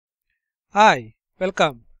Hi,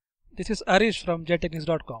 welcome. This is Arish from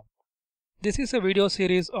JTechnics.com. This is a video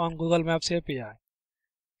series on Google Maps API.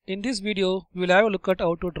 In this video, we will have a look at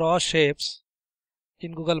how to draw shapes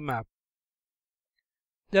in Google Map.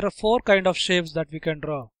 There are four kinds of shapes that we can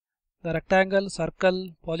draw: the rectangle,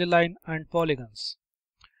 circle, polyline, and polygons.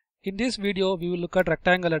 In this video, we will look at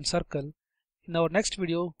rectangle and circle. In our next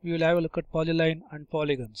video, we will have a look at polyline and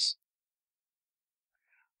polygons.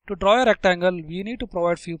 To draw a rectangle, we need to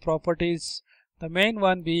provide few properties, the main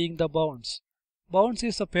one being the bounds. Bounds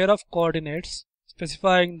is a pair of coordinates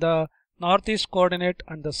specifying the northeast coordinate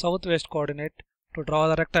and the southwest coordinate to draw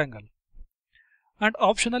the rectangle. And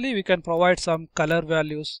optionally we can provide some color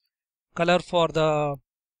values, color for the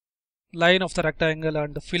line of the rectangle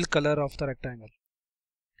and the fill color of the rectangle.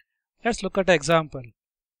 Let's look at an example.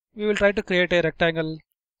 We will try to create a rectangle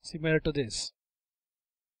similar to this.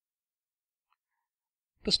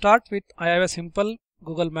 To start with, I have a simple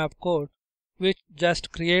Google Map code which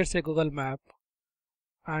just creates a Google Map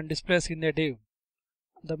and displays in a div.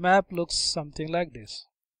 The map looks something like this.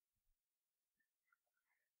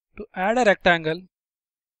 To add a rectangle,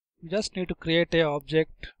 we just need to create an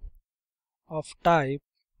object of type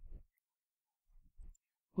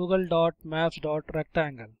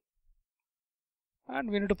google.maps.rectangle,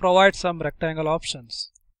 and we need to provide some rectangle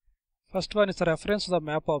options. First one is the reference to the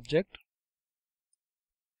map object.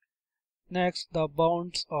 Next, the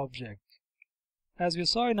bounds object. As we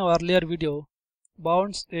saw in our earlier video,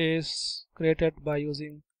 bounds is created by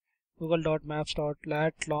using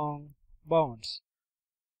google.maps.lat_long bounds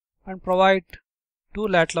and provide two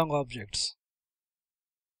lat_long objects.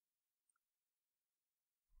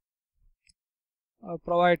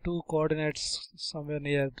 Provide two coordinates somewhere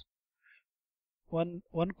near one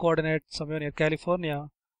coordinate somewhere near California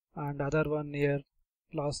and other one near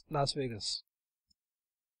Las Vegas.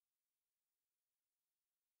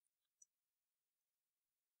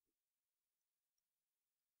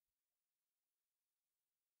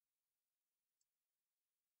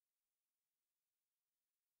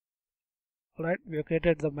 Alright, we have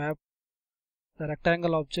created the map, the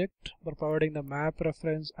rectangle object by providing the map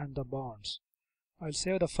reference and the bounds. I'll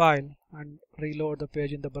save the file and reload the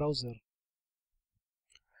page in the browser.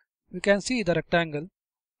 We can see the rectangle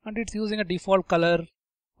and it's using a default color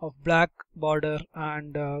of black border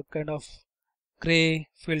and kind of gray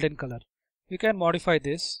filled in color. We can modify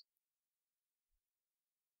this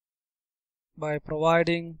by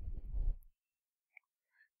providing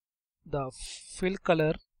the fill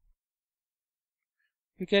color.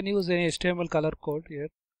 We can use any HTML color code here.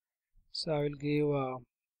 So I will give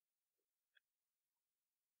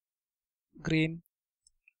green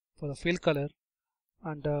for the fill color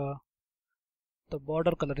and the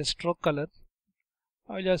border color is stroke color.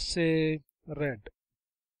 I'll just say red.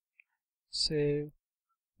 Save,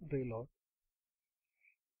 reload.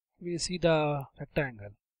 We see the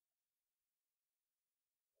rectangle.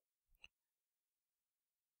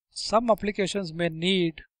 Some applications may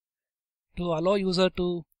need to allow user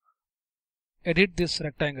to edit this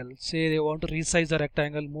rectangle. Say they want to resize the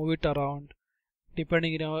rectangle, move it around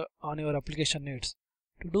depending on your application needs.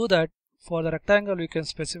 To do that, for the rectangle we can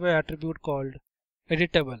specify attribute called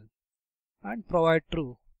editable and provide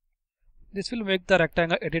true. This will make the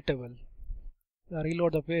rectangle editable.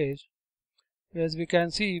 Reload the page. As we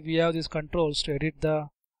can see, we have these controls to edit the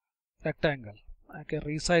rectangle. I can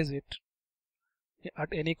resize it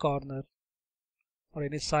at any corner or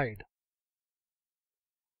any side.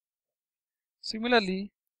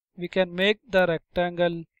 Similarly, we can make the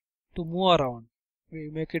rectangle to move around. We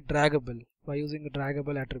make it draggable by using a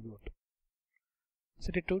draggable attribute.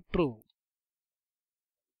 Set it to true.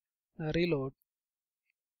 Reload.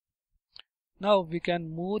 Now we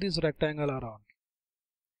can move this rectangle around.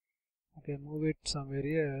 Okay, move it somewhere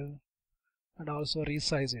here and also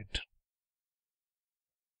resize it.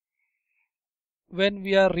 When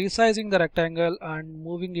we are resizing the rectangle and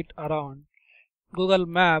moving it around, Google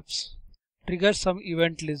Maps triggers some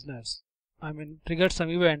event listeners. Triggers some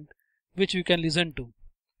event which we can listen to.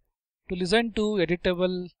 To listen to this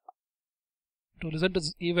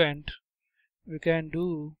event, we can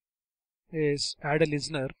do is add a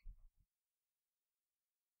listener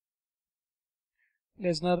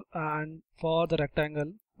and for the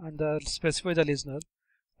rectangle and specify the listener,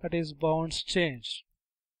 that is bounds change,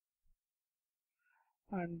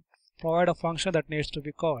 and provide a function that needs to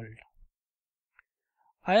be called.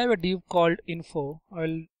 I have a div called info. I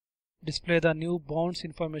will display the new bounds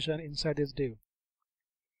information inside this div.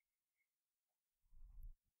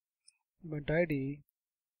 Element id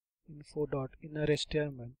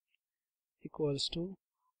info.innerHTML equals to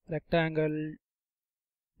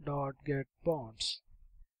rectangle.getBounds.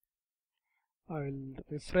 I will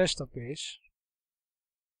refresh the page.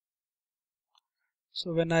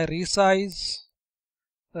 So when I resize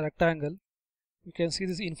the rectangle, you can see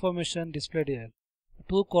this information displayed here.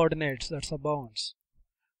 Two coordinates, that's the bounds,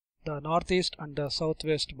 the northeast and the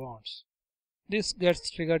southwest bounds. This gets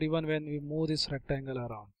triggered even when we move this rectangle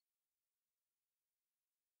around.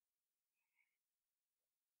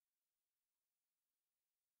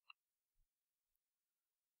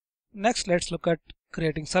 Next, let's look at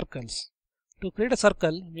creating circles. To create a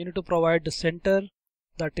circle, we need to provide the center,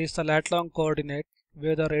 that is the lat long coordinate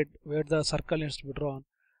where the circle needs to be drawn,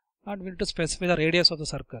 and we need to specify the radius of the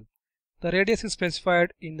circle. The radius is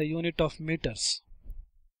specified in the unit of meters.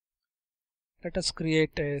 Let us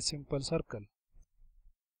create a simple circle.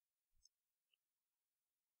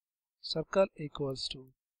 Circle equals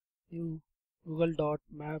to new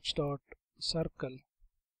google.maps.circle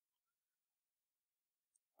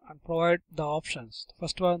and provide the options.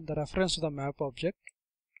 First one, the reference to the map object.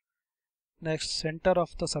 Next, center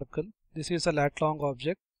of the circle. This is a lat long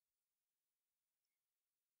object.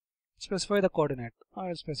 Specify the coordinate. I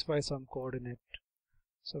will specify some coordinate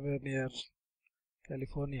somewhere near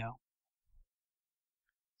California.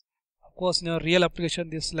 Of course, in a real application,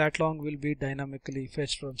 this lat long will be dynamically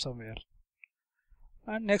fetched from somewhere.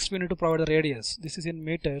 And next, we need to provide the radius. This is in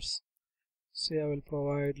meters. Say I will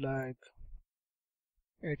provide like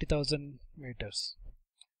 80,000 meters.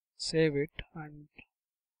 Save it and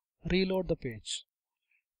reload the page.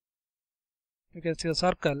 You can see the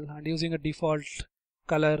circle, and using a default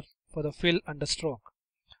color for the fill and the stroke.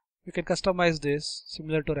 You can customize this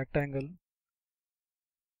similar to rectangle. You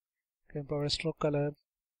can provide a stroke color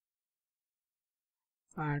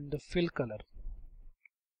and the fill color.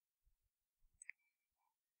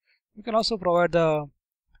 You can also provide the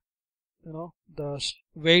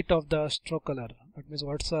weight of the stroke color. That means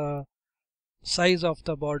what's the size of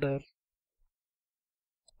the border,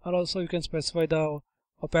 or also you can specify the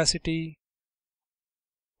opacity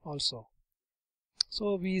also.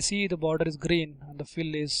 So we see the border is green and the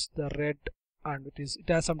fill is the red, and it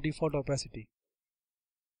has some default opacity.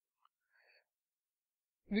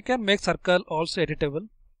 We can make circle also editable.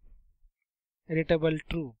 Editable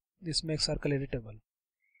true. This makes circle editable.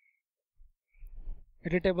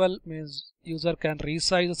 Editable means user can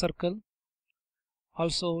resize the circle.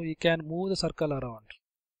 Also, he can move the circle around.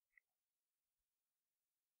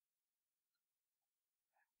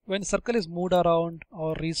 When the circle is moved around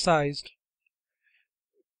or resized,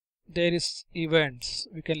 there is events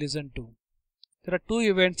we can listen to. There are two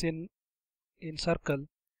events in circle.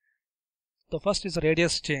 The first is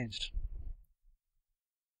radius changed.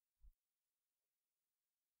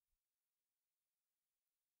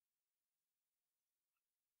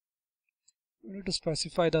 We need to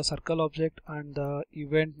specify the circle object and the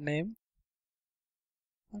event name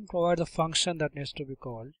and provide the function that needs to be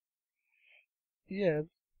called. Here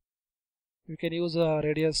we can use the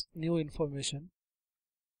radius new information.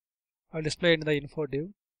 I'll display in the info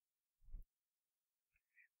div.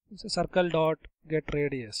 It's a circle dot get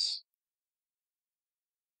radius.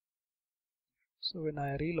 So when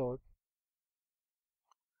I reload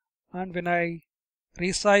and when I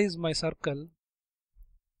resize my circle,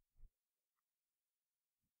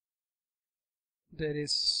 there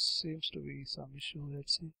seems to be some issue.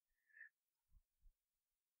 Let's see.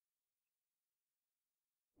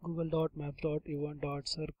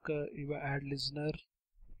 google.maps.event.circle add listener,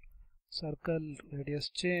 circle radius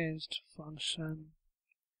changed, function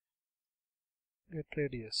get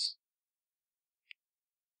radius.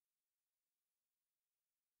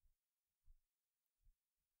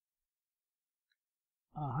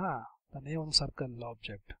 Aha, the name of the circle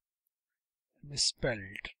object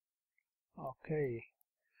misspelled. Okay,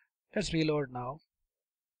 let's reload now.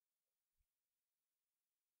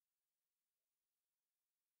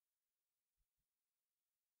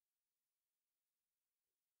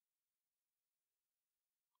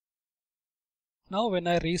 Now when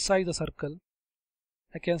I resize the circle,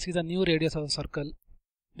 I can see the new radius of the circle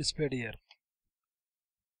displayed here.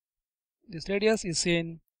 This radius is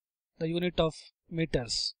in the unit of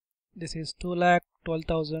meters. This is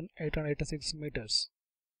 2,12,886 meters.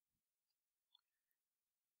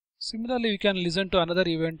 Similarly, we can listen to another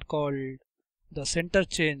event called the center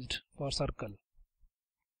changed for circle.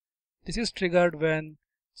 This is triggered when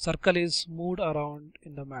circle is moved around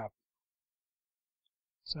in the map.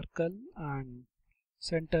 Circle and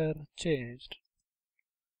center changed.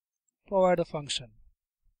 Provide a function.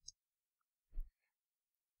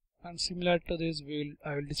 And similar to this,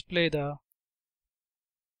 I will display the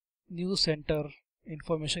new center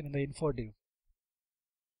information in the info div.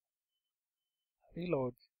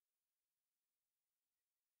 Reload.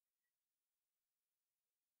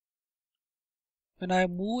 When I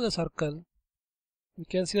move the circle, we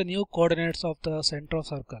can see the new coordinates of the center of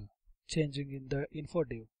circle changing in the info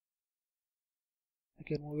div. I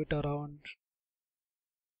can move it around.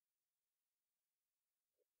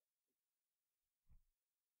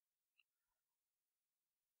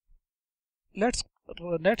 Let's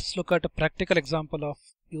look at a practical example of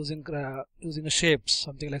using a shapes,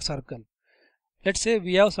 something like circle. Let's say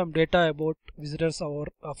we have some data about visitors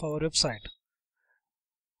of our website,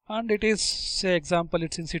 and it is, say example,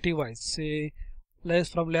 it's in city wise. Say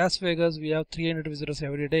from Las Vegas we have 300 visitors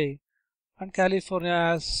every day, and California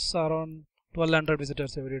has around 1200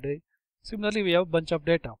 visitors every day. Similarly, we have a bunch of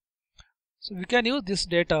data, so we can use this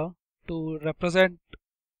data to represent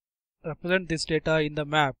this data in the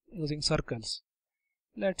map using circles.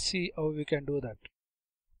 Let's see how we can do that.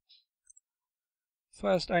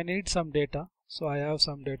 First, I need some data, so I have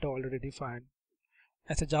some data already defined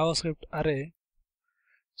as a JavaScript array.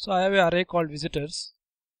 So I have an array called visitors,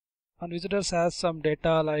 and visitors has some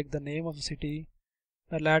data like the name of the city,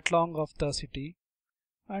 the lat long of the city,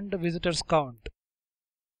 and the visitors count.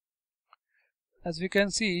 As we can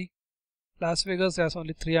see, Las Vegas has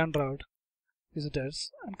only 300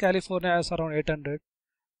 visitors, and California has around 800,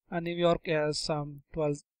 and New York has some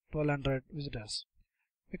 1200 visitors.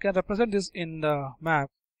 We can represent this in the map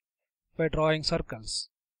by drawing circles.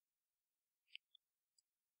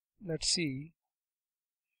 Let's see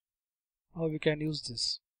how we can use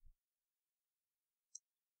this.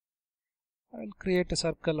 I will create a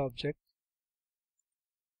circle object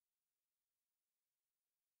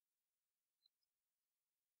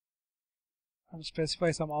and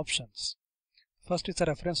specify some options. First is a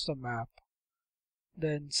reference to the map.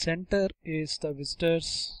 Then center is the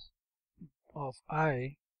visitors of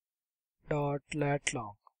I dot lat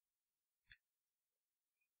long.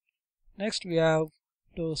 Next we have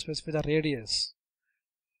to specify the radius.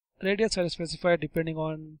 Radius I will specify depending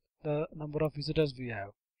on the number of visitors we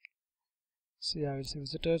have. See, I will say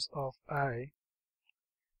visitors of I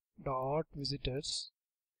dot visitors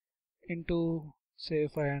into, say,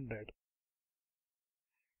 500.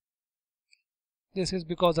 This is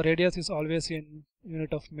because the radius is always in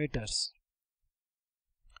unit of meters.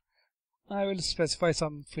 I will specify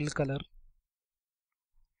some fill color,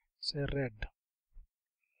 say red,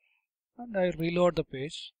 and I reload the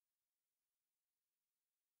page.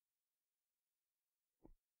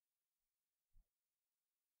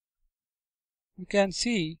 You can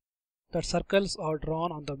see that circles are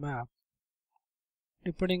drawn on the map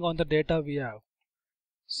depending on the data we have.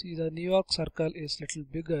 See, the New York circle is little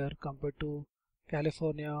bigger compared to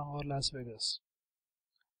California or Las Vegas.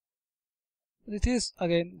 This is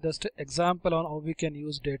again just an example on how we can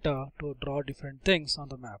use data to draw different things on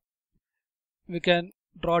the map. We can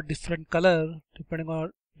draw different color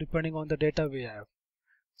depending on the data we have.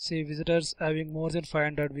 Say visitors having more than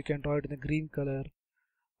 500, we can draw it in a green color.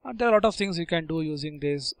 And there are a lot of things you can do using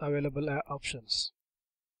these available options.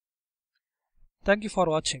 Thank you for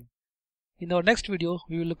watching. In our next video,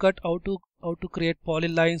 we will look at how to create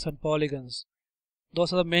polylines and polygons.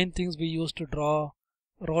 Those are the main things we use to draw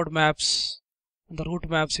road maps and the route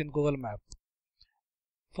maps in Google Maps.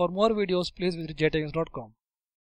 For more videos, please visit jtechnics.com.